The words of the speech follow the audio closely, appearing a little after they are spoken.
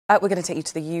We're going to take you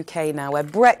to the UK now, where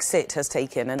Brexit has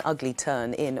taken an ugly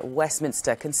turn in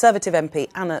Westminster. Conservative MP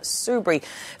Anna Soubry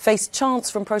faced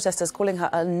chants from protesters calling her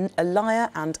a liar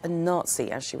and a Nazi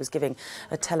as she was giving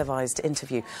a televised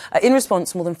interview. In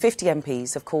response, more than 50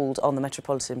 MPs have called on the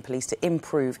Metropolitan Police to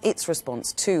improve its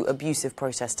response to abusive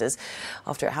protesters.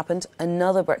 After it happened,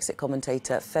 another Brexit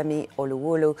commentator, Femi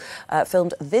Oluwolu,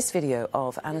 filmed this video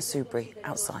of Anna Soubry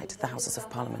outside the Houses of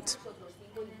Parliament.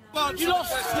 You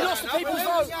lost the people's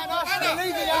vote.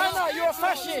 Anna, you're a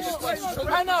fascist.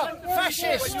 Anna,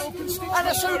 fascist.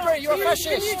 Anna Soubry, you're a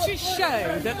fascist. Can you just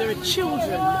show that there are children?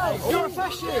 You're a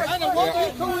fascist. Anna, why do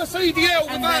you call us EDL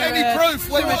without any proof?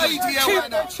 We're not EDL,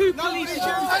 Anna. Two police.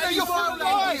 Anna, you're full of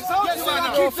lies. Yes,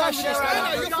 Anna, You're a fascist.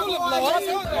 Anna, you're full of lies.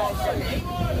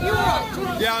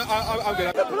 Yeah, I'm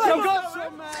good.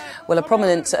 Well, a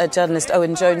prominent journalist,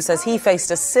 Owen Jones, says he faced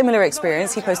a similar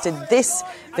experience. He posted this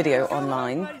video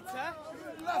online.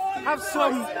 Have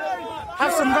some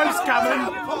roast gammon.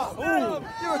 Ooh,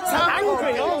 you're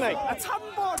angry, aren't they? A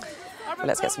tampon. Well,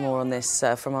 let's get some more on this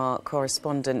from our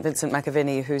correspondent, Vincent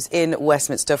McAviney, who's in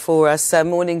Westminster for us.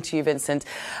 Morning to you, Vincent.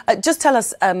 Just tell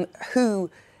us who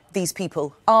these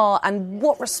people are and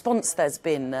what response there's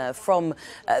been from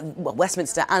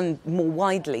Westminster and more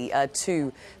widely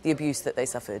to the abuse that they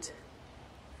suffered.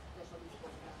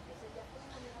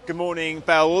 Good morning,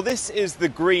 Belle. Well, this is the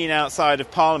green outside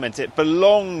of Parliament. It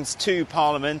belongs to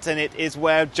Parliament, and it is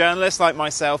where journalists like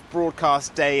myself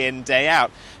broadcast day in, day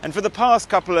out. And for the past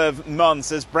couple of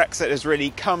months, as Brexit has really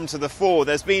come to the fore,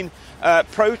 there's been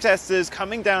protesters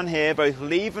coming down here, both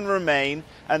Leave and Remain,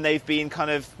 and they've been kind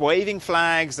of waving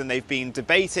flags, and they've been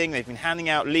debating, they've been handing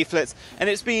out leaflets, and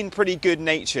it's been pretty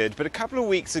good-natured. But a couple of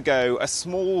weeks ago, a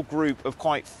small group of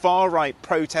quite far-right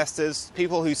protesters,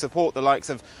 people who support the likes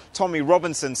of Tommy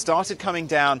Robinson, started coming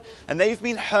down, and they've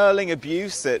been hurling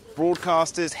abuse at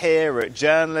broadcasters here, at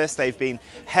journalists. They've been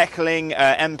heckling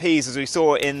MPs, as we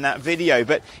saw in that video.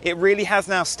 But it really has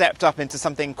now stepped up into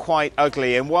something quite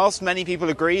ugly. And whilst many people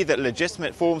agree that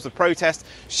legitimate forms of protest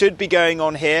should be going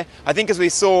on here, I think, as we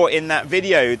saw in that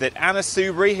video, that Anna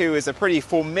Soubry, who is a pretty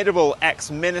formidable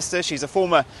ex-minister, she's a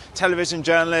former television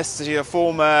journalist, she's a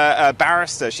former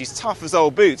barrister, she's tough as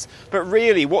old boots. But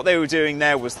really, what they were doing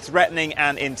there was threatening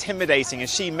and intimidating,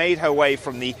 as she made her way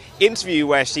from the interview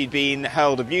where she'd been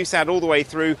hurled abuse at all the way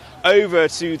through over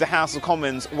to the House of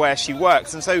Commons where she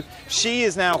works. And so she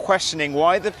is now questioning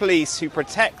why the police who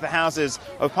protect the Houses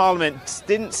of Parliament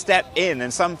didn't step in,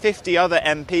 and some 50 other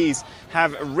MPs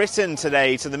have written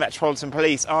today to the Metropolitan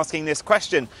Police asking this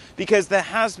question, because there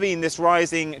has been this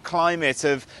rising climate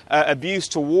of abuse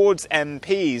towards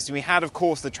MPs. We had, of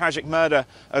course, the tragic murder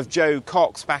of Joe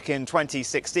Cox back in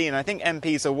 2016. I think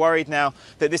MPs are worried now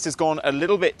that this has gone a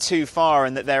little bit too far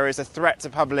and that there is a threat to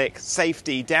public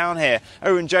safety down here.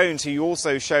 Owen Jones, who you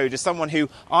also showed, is someone who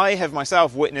I have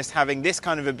myself witnessed having this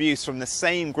kind of abuse from the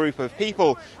same group of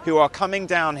people who are coming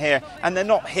down here, and they're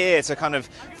not here to kind of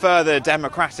further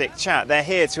democratic chat. They're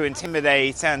here to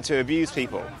intimidate and to abuse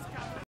people.